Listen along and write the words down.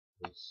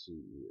let's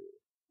see here.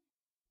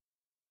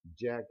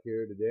 Jack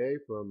here today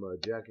from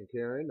Jack and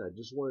Karen. I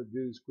just wanted to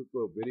do this quick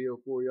little video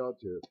for y'all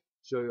to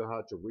show you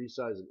how to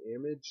resize an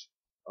image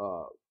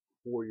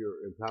for your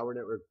Empower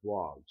Network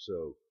blog.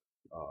 So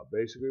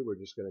basically we're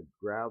just going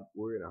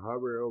to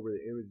hover over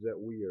the image that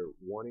we are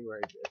wanting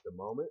right at the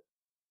moment,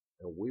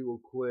 and we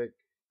will click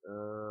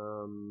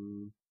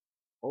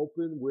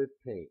open with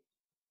paint.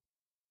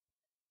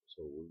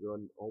 So we're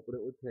going to open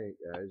it with paint,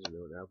 guys, and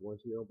then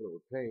once we open it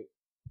with paint,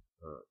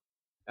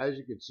 as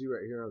you can see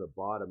right here on the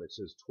bottom, it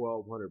says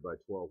 1200 by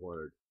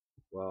 1200.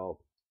 Well,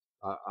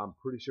 I'm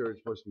pretty sure it's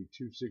supposed to be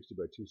 260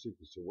 by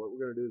 260. So what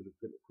we're going to do is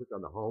we're going to click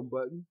on the home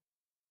button.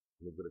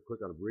 We're going to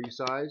click on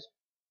Resize,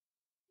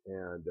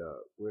 and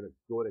we're going to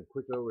go ahead and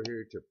click over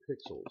here to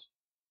Pixels.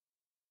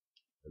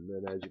 And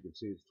then as you can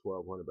see, it's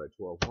 1200 by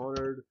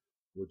 1200,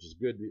 which is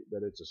good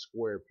that it's a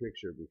square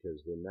picture,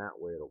 because then that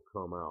way it'll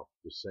come out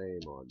the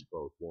same on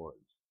both ones.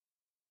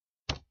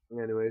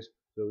 Anyways,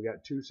 so we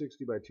got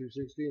 260 by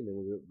 260, and then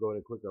we're going to go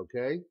ahead and click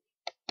OK.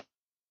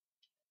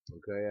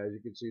 Okay, as you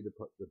can see,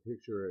 the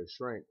picture has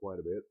shrank quite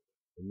a bit.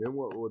 And then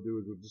what we'll do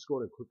is we'll just go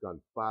ahead and click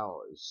on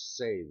File as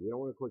Save. We don't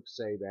want to click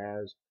Save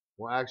As.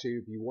 Well, actually,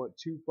 if you want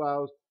two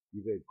files,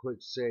 you can click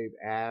Save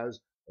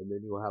As, and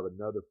then you'll have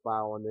another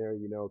file on there.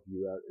 You know, if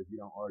you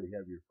don't already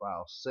have your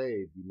file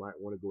saved, you might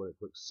want to go ahead and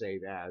click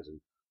Save As and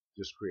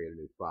just create a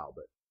new file.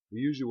 But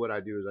usually what I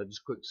do is I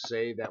just click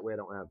Save. That way I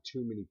don't have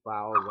too many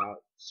files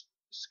out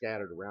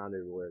scattered around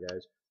everywhere,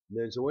 guys. And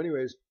then so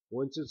anyways,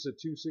 once it's a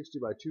 260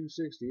 by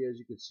 260, as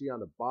you can see on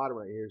the bottom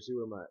right here, see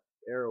where my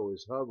arrow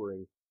is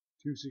hovering,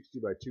 260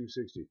 by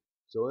 260.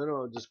 So then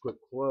I'll just click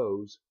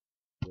close,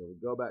 and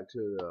we'll go back to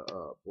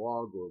the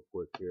blog real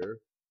quick here.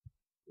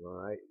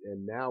 Alright,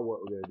 and now what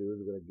we're going to do is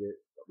we're going to get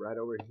right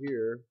over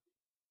here,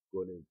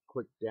 go ahead and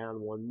click down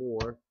one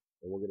more,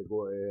 and we're going to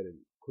go ahead and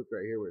click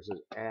right here where it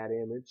says add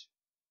image,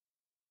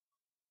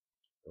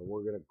 and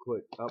we're going to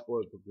click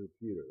upload from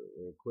computer.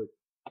 We're going to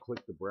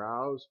click the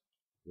browse.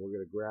 We're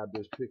going to grab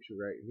this picture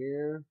right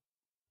here.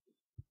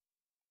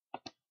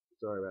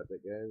 Sorry about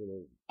that, guys. I'm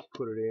going to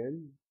put it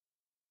in.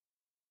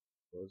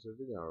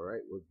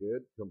 Alright, we're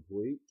good.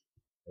 Complete.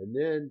 And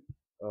then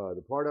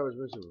the part I was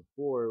missing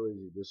before was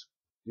you just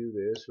do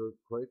this, or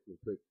click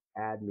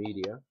add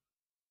media.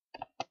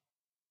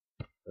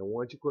 And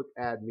once you click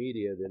add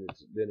media, then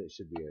it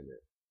should be in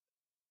there.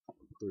 I'm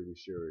pretty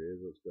sure it is.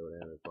 Let's go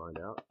down and find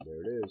out.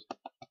 There it is.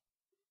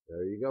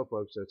 There you go,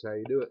 folks. That's how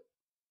you do it.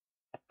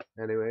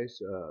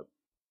 Anyways,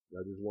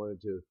 I just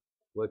wanted to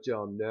let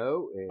y'all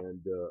know, and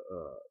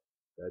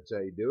that's how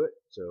you do it.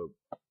 So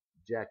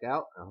Jack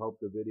out. I hope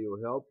the video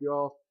helped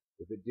y'all.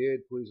 If it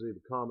did, please leave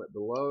a comment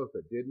below. If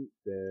it didn't,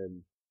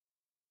 then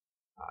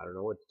I don't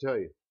know what to tell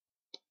you.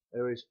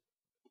 Anyways,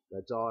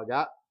 that's all I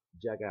got.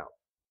 Jack out.